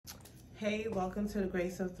Hey, welcome to the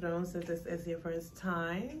Grace of Thrones if this is your first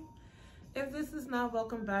time. If this is not,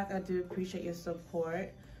 welcome back. I do appreciate your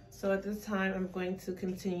support. So at this time, I'm going to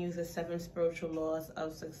continue the 7 spiritual laws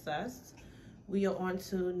of success. We are on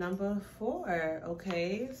to number 4,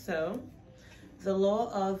 okay? So the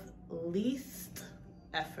law of least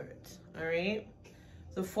effort, all right?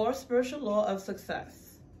 The 4th spiritual law of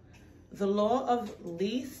success. The law of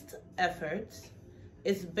least effort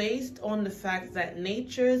is based on the fact that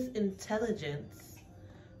nature's intelligence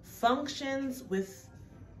functions with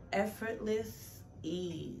effortless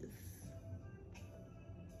ease,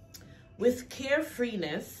 with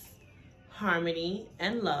carefreeness, harmony,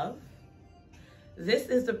 and love. This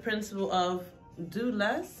is the principle of do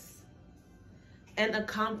less and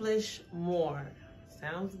accomplish more.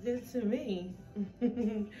 Sounds good to me.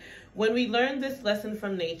 When we learn this lesson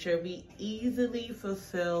from nature, we easily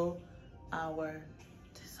fulfill our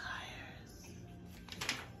desires.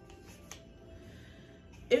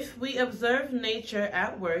 If we observe nature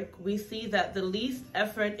at work, we see that the least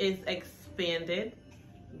effort is expanded.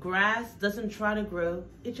 Grass doesn't try to grow,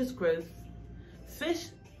 it just grows. Fish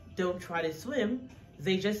don't try to swim,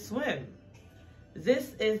 they just swim.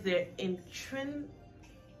 This is their intrinsic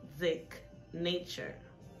nature.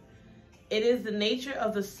 It is the nature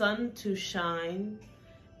of the sun to shine,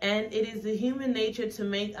 and it is the human nature to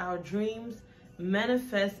make our dreams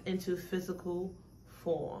manifest into physical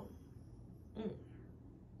form.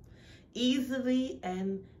 Easily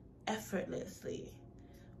and effortlessly.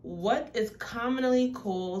 What is commonly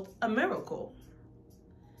called a miracle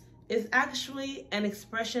is actually an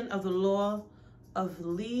expression of the law of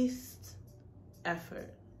least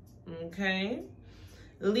effort, okay?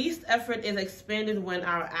 Least effort is expanded when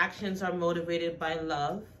our actions are motivated by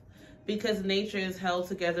love, because nature is held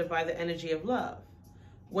together by the energy of love.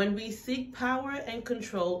 When we seek power and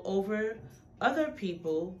control over other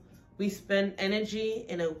people, we spend energy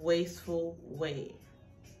in a wasteful way.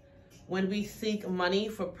 When we seek money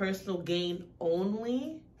for personal gain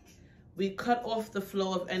only, we cut off the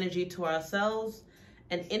flow of energy to ourselves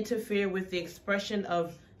and interfere with the expression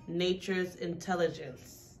of nature's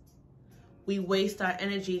intelligence. We waste our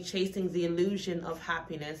energy chasing the illusion of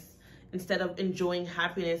happiness instead of enjoying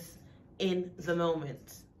happiness in the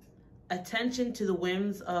moment. Attention to the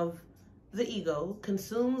whims of the ego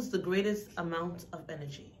consumes the greatest amount of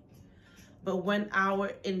energy. But when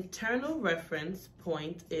our internal reference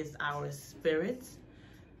point is our spirit,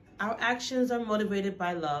 our actions are motivated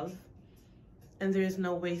by love, and there is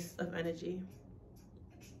no waste of energy.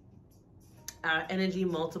 Our energy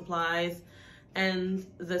multiplies, and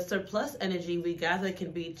the surplus energy we gather can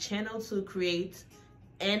be channeled to create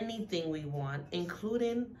anything we want,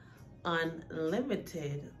 including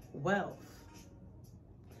unlimited wealth.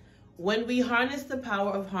 When we harness the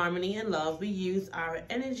power of harmony and love, we use our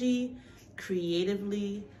energy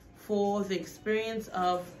creatively for the experience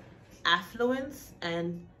of affluence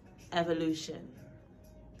and evolution.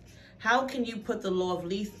 How can you put the law of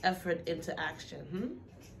least effort into action?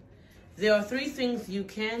 There are 3 things you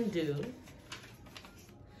can do.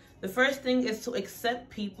 The first thing is to accept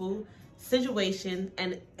people, situations,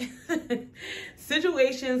 and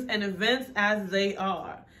events as they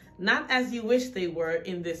are, not as you wish they were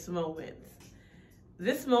in this moment.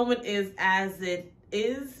 This moment is as it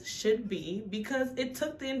is, should be, because it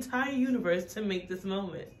took the entire universe to make this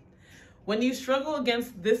moment. When you struggle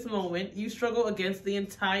against this moment, you struggle against the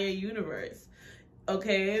entire universe,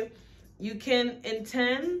 okay? You can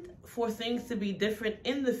intend for things to be different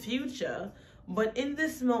in the future, but in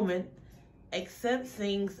this moment, accept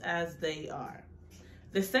things as they are.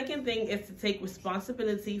 The second thing is to take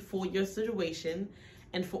responsibility for your situation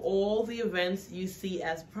and for all the events you see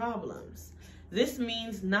as problems. This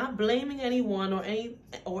means not blaming anyone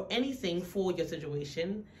or anything for your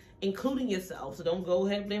situation, including yourself. So don't go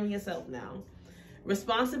ahead blaming yourself now.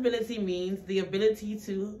 Responsibility means the ability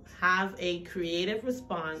to have a creative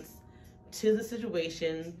response to the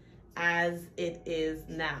situation as it is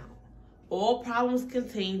now. All problems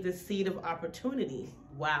contain the seed of opportunity.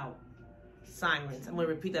 Wow. Sirens. I'm going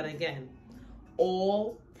to repeat that again.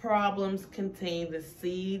 All problems contain the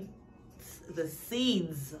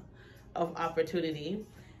seeds of opportunity.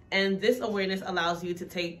 And this awareness allows you to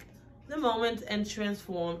take the moment and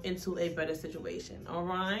transform into a better situation. All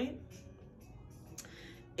right?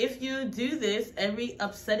 If you do this, every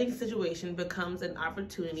upsetting situation becomes an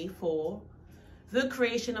opportunity for the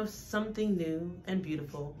creation of something new and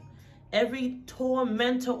beautiful. Every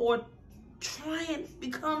tormentor or triumph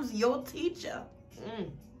becomes your teacher.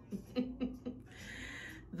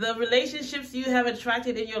 The relationships you have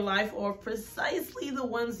attracted in your life are precisely the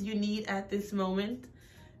ones you need at this moment.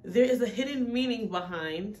 There is a hidden meaning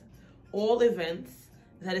behind all events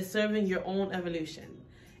that is serving your own evolution.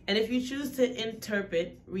 And if you choose to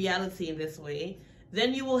interpret reality in this way,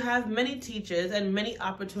 then you will have many teachers and many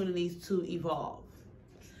opportunities to evolve.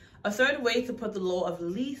 A third way to put the law of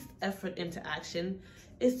least effort into action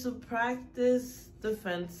is to practice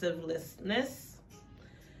defensiveness.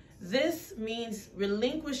 This means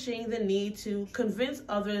relinquishing the need to convince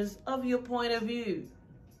others of your point of view.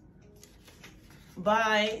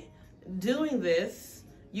 By doing this,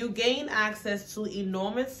 you gain access to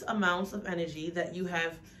enormous amounts of energy that you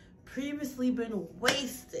have previously been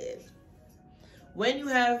wasted. When you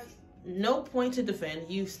have no point to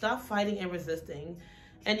defend, you stop fighting and resisting,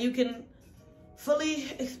 and you can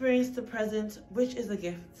fully experience the present, which is a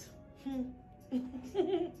gift.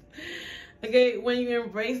 Okay, when you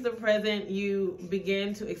embrace the present, you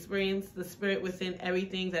begin to experience the spirit within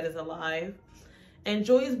everything that is alive. And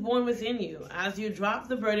joy is born within you. As you drop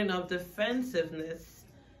the burden of defensiveness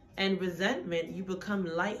and resentment, you become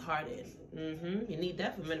lighthearted. You need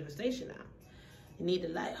that for manifestation now. You need the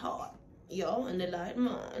light heart, y'all, and the light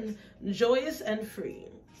mind. Joyous and free.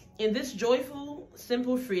 In this joyful,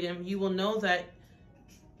 simple freedom, you will know that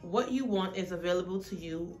what you want is available to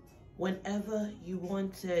you whenever you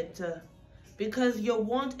want it. Because your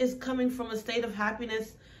want is coming from a state of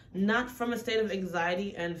happiness, not from a state of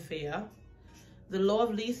anxiety and fear. The law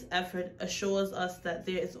of least effort assures us that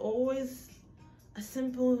there is always a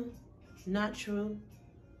simple, natural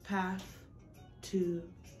path to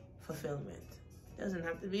fulfillment. It doesn't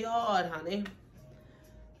have to be hard, honey.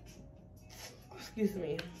 Excuse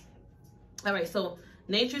me. All right, so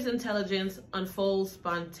nature's intelligence unfolds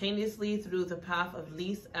spontaneously through the path of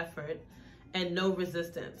least effort and no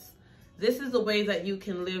resistance. This is the way that you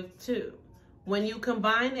can live too. When you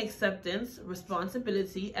combine acceptance,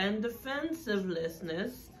 responsibility, and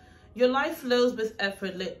defensiveness, your life flows with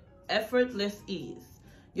effortless ease.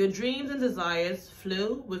 Your dreams and desires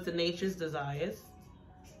flow with nature's desires,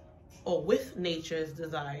 or with nature's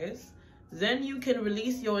desires. Then you can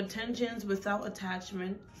release your intentions without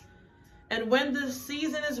attachment. And when the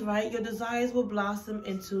season is right, your desires will blossom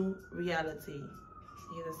into reality.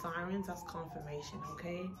 You hear the sirens? That's confirmation,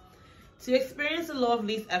 okay? To experience the law of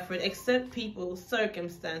least effort, accept people,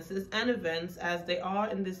 circumstances, and events as they are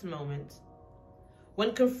in this moment.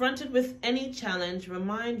 When confronted with any challenge,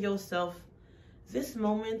 remind yourself, this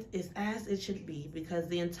moment is as it should be because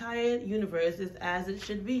the entire universe is as it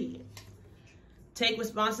should be. Take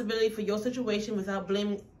responsibility for your situation without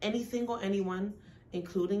blaming anything or anyone,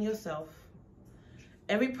 including yourself.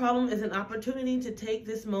 Every problem is an opportunity to take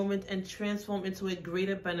this moment and transform into a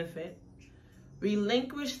greater benefit.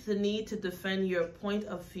 Relinquish the need to defend your point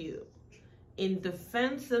of view. In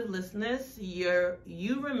defensiveness,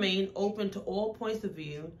 you remain open to all points of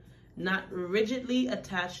view, not rigidly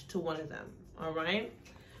attached to one of them. All right?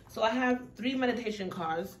 So I have 3 meditation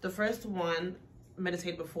cards. The first one,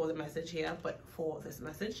 meditate before the message here, but for this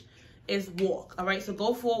message, is walk. All right? So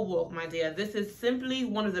go for a walk, my dear. This is simply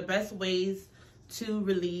one of the best ways to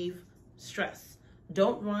relieve stress.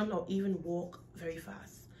 Don't run or even walk very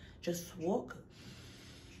fast. Just walk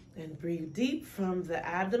and breathe deep from the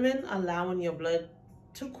abdomen, allowing your blood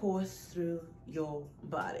to course through your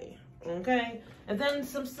body. Okay? And then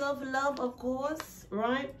some self-love, of course,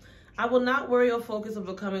 right? I will not worry or focus on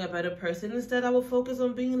becoming a better person. Instead, I will focus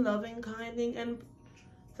on being loving, kind, and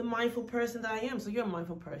the mindful person that I am. So you're a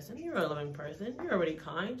mindful person. You're a loving person. You're already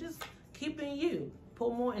kind. Just keeping you.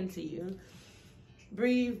 Pour more into you.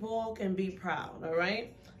 Breathe, walk, and be proud, all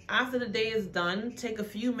right? After the day is done, take a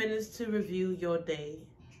few minutes to review your day.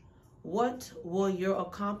 What were your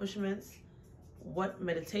accomplishments? What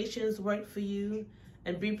meditations worked for you?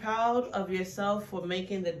 And be proud of yourself for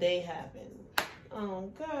making the day happen.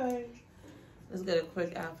 Okay. Let's get a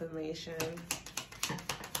quick affirmation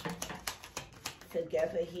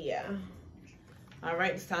together here. All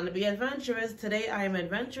right, it's time to be adventurous. Today I am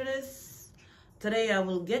adventurous. Today I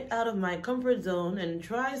will get out of my comfort zone and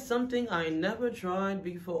try something I never tried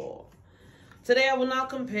before. Today I will not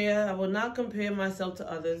compare. I will not compare myself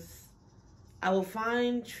to others. I will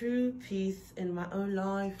find true peace in my own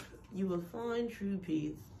life. You will find true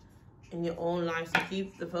peace in your own life. So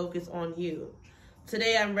keep the focus on you.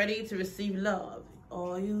 Today I'm ready to receive love.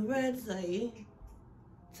 Are you ready?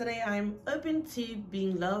 Today I'm open to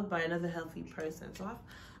being loved by another healthy person. So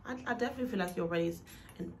I definitely feel like you're ready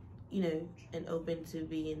and and open to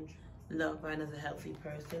being loved by another healthy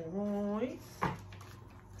person, right?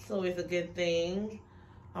 It's always a good thing.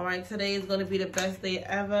 All right, today is going to be the best day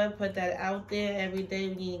ever. Put that out there every day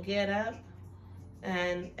when you get up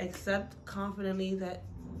and accept confidently that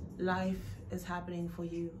life is happening for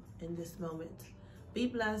you in this moment. Be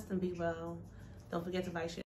blessed and be well. Don't forget to like, share.